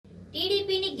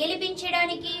టీడీపీని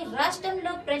గెలిపించడానికి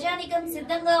రాష్ట్రంలో ప్రజానికం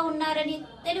సిద్ధంగా ఉన్నారని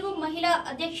తెలుగు మహిళా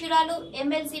అధ్యక్షురాలు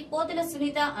ఎమ్మెల్సీ పోతుల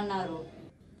సునీత అన్నారు.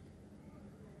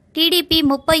 టీడీపీ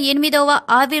 38వ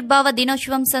ఆవిర్భావ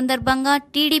దినోత్సవం సందర్భంగా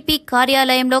టీడీపీ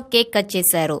కార్యాలయంలో కేక్ కట్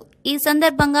చేశారు. ఈ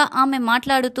సందర్భంగా ఆమె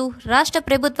మాట్లాడుతూ రాష్ట్ర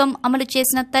ప్రభుత్వం అమలు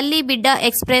చేసిన తల్లి బిడ్డ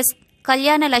ఎక్స్ప్రెస్,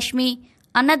 కళ్యాణ లక్ష్మి,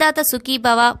 అన్నదాత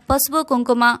సుఖీభవ, పసుపు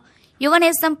కుంకుమ,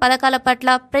 యువనేస్తం పథకాల పట్ల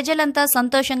ప్రజలంతా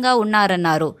సంతోషంగా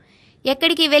ఉన్నారన్నారు.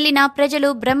 ఎక్కడికి వెళ్లినా ప్రజలు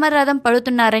బ్రహ్మరథం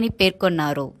పడుతున్నారని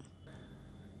పేర్కొన్నారు.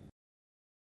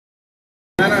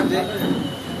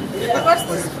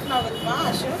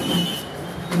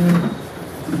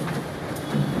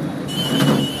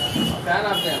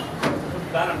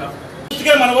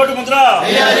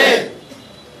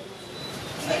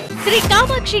 Shri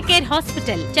Kamakshi care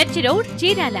hospital, church road,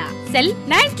 Chirala. Cell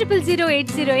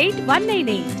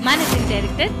 9008088198. Managing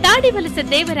director Tadivalasa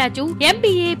Devaraju,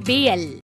 MBA, BL.